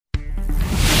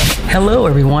Hello,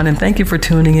 everyone, and thank you for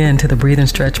tuning in to the Breathe and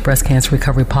Stretch Breast Cancer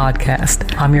Recovery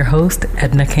Podcast. I'm your host,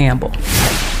 Edna Campbell.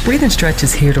 Breathe and Stretch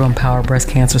is here to empower breast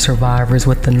cancer survivors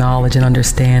with the knowledge and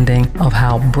understanding of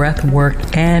how breath work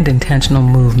and intentional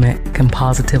movement can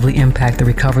positively impact the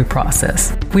recovery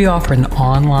process. We offer an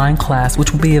online class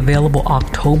which will be available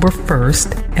October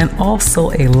 1st and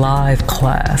also a live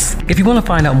class. If you want to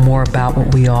find out more about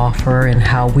what we offer and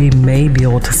how we may be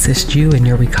able to assist you in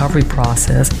your recovery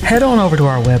process, head on over to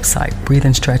our website,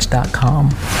 breatheandstretch.com.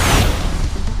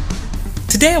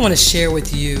 Today I want to share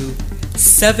with you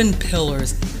 7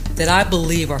 pillars that I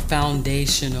believe are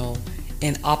foundational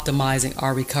in optimizing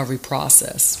our recovery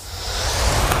process.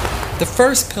 The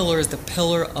first pillar is the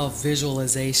pillar of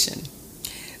visualization.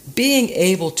 Being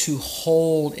able to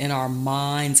hold in our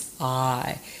mind's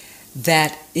eye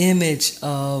that image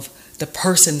of the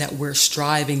person that we're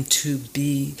striving to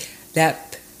be,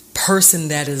 that person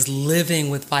that is living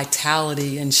with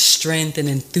vitality and strength and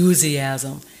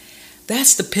enthusiasm.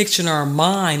 That's the picture in our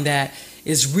mind that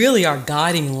is really our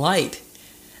guiding light.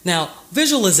 Now,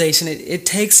 visualization, it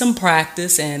takes some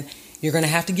practice and you're going to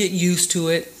have to get used to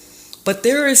it. But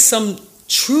there is some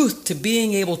truth to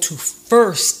being able to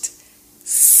first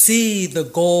see the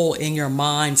goal in your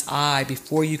mind's eye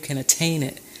before you can attain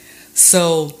it.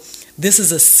 So this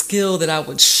is a skill that I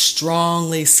would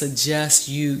strongly suggest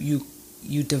you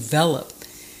develop.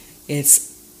 It's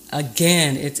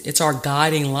our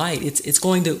guiding light. It's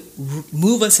going to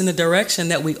move us in the direction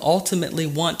that we ultimately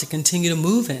want to continue to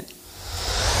move in.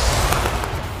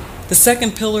 The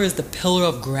second pillar is the pillar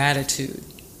of gratitude.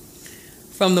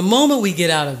 From the moment we get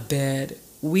out of bed,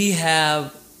 we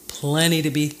have plenty to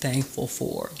be thankful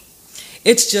for.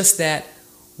 It's just that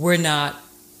we're not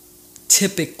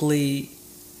typically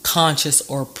conscious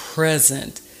or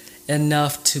present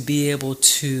enough to be able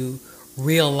to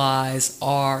realize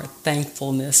our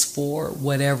thankfulness for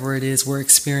whatever it is we're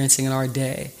experiencing in our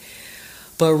day.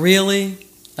 But really,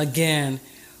 again,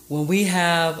 when we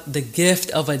have the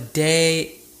gift of a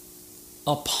day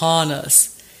upon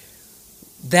us,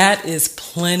 that is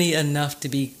plenty enough to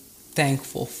be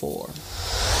thankful for.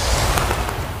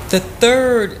 The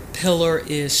third pillar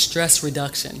is stress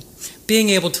reduction. Being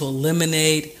able to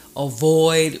eliminate,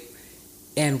 avoid,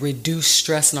 and reduce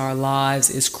stress in our lives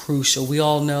is crucial. We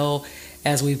all know,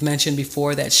 as we've mentioned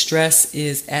before, that stress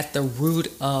is at the root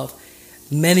of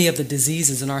many of the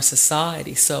diseases in our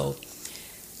society. So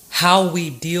how we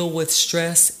deal with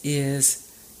stress is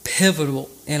pivotal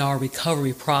in our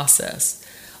recovery process.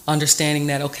 Understanding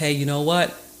that, okay, you know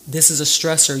what? This is a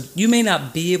stressor. You may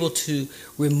not be able to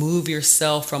remove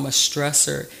yourself from a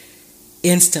stressor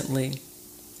instantly,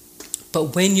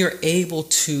 but when you're able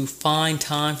to find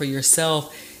time for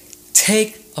yourself,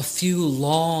 take a few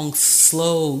long,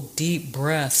 slow, deep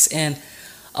breaths and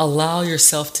allow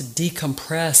yourself to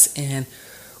decompress and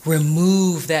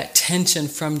remove that tension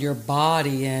from your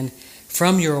body and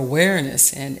from your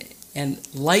awareness and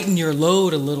lighten your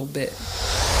load a little bit.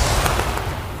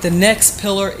 The next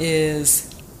pillar is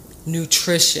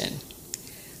nutrition.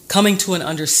 Coming to an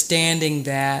understanding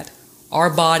that our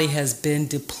body has been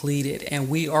depleted and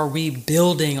we are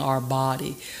rebuilding our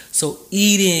body. So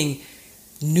eating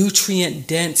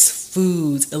nutrient-dense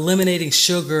foods, eliminating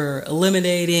sugar,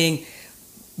 eliminating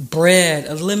bread,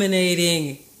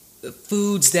 eliminating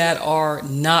foods that are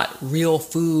not real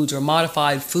foods or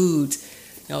modified foods,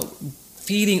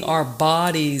 feeding our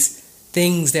bodies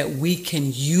things that we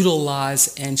can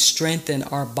utilize and strengthen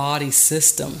our body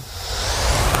system.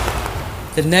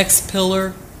 The next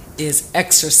pillar is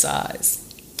exercise.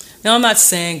 Now, I'm not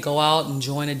saying go out and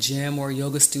join a gym or a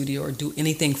yoga studio or do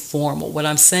anything formal. What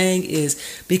I'm saying is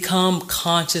become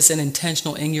conscious and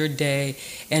intentional in your day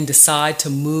and decide to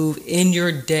move in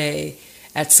your day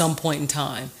at some point in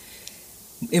time.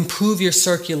 Improve your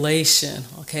circulation,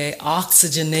 okay?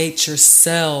 Oxygenate your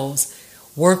cells.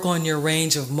 Work on your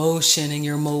range of motion and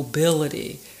your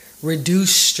mobility.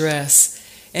 Reduce stress.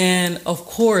 And of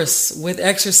course, with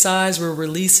exercise, we're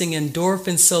releasing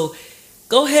endorphins. So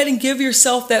go ahead and give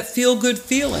yourself that feel-good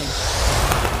feeling.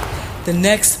 The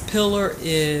next pillar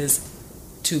is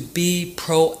to be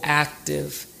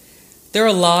proactive. There are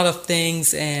a lot of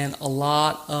things and a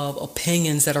lot of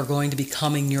opinions that are going to be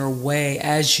coming your way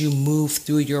as you move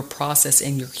through your process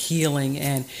and your healing,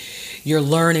 and you're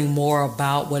learning more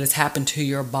about what has happened to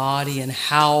your body and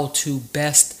how to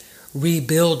best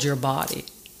rebuild your body.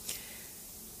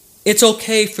 It's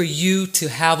okay for you to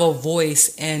have a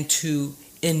voice and to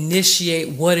initiate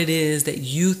what it is that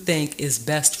you think is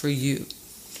best for you.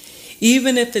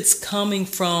 Even if it's coming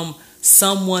from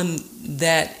someone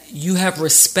that you have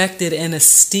respected and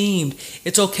esteemed,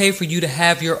 it's okay for you to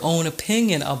have your own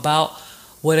opinion about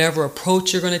whatever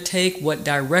approach you're going to take, what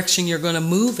direction you're going to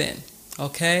move in.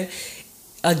 Okay?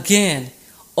 Again,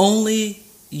 only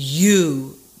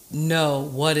you know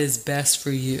what is best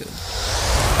for you.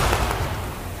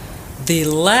 The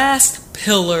last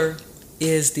pillar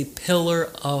is the pillar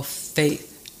of faith.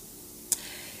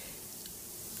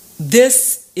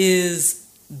 This is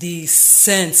the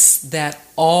sense that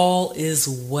all is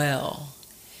well.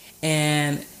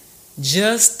 And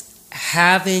just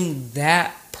having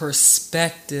that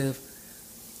perspective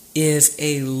is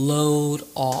a load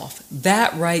off.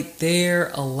 That right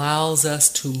there allows us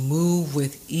to move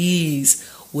with ease,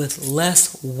 with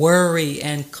less worry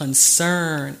and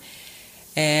concern,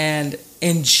 and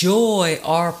enjoy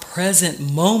our present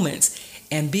moments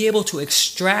and be able to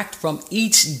extract from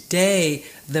each day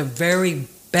the very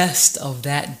best of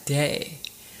that day.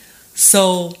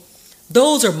 So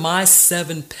those are my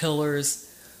 7 pillars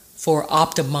for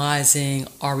optimizing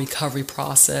our recovery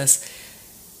process.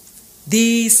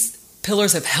 These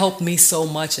pillars have helped me so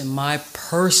much in my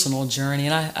personal journey,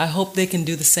 and I hope they can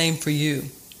do the same for you.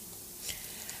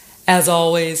 As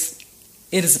always,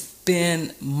 it has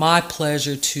been my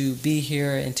pleasure to be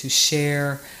here and to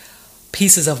share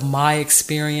pieces of my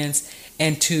experience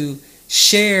and to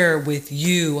share with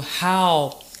you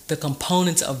how the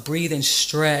components of Breathe and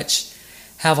Stretch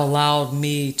have allowed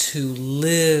me to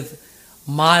live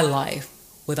my life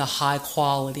with a high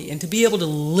quality and to be able to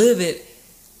live it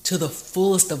to the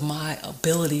fullest of my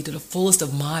ability, to the fullest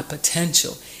of my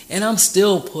potential. And I'm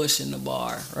still pushing the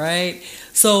bar, right?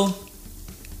 So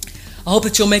I hope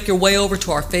that you'll make your way over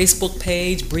to our Facebook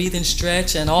page, Breathe and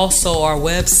Stretch, and also our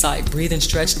website,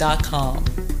 breatheandstretch.com.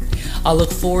 I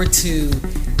look forward to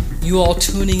you all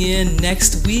tuning in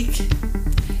next week.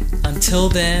 Until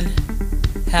then,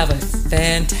 have a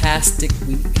fantastic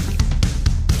week.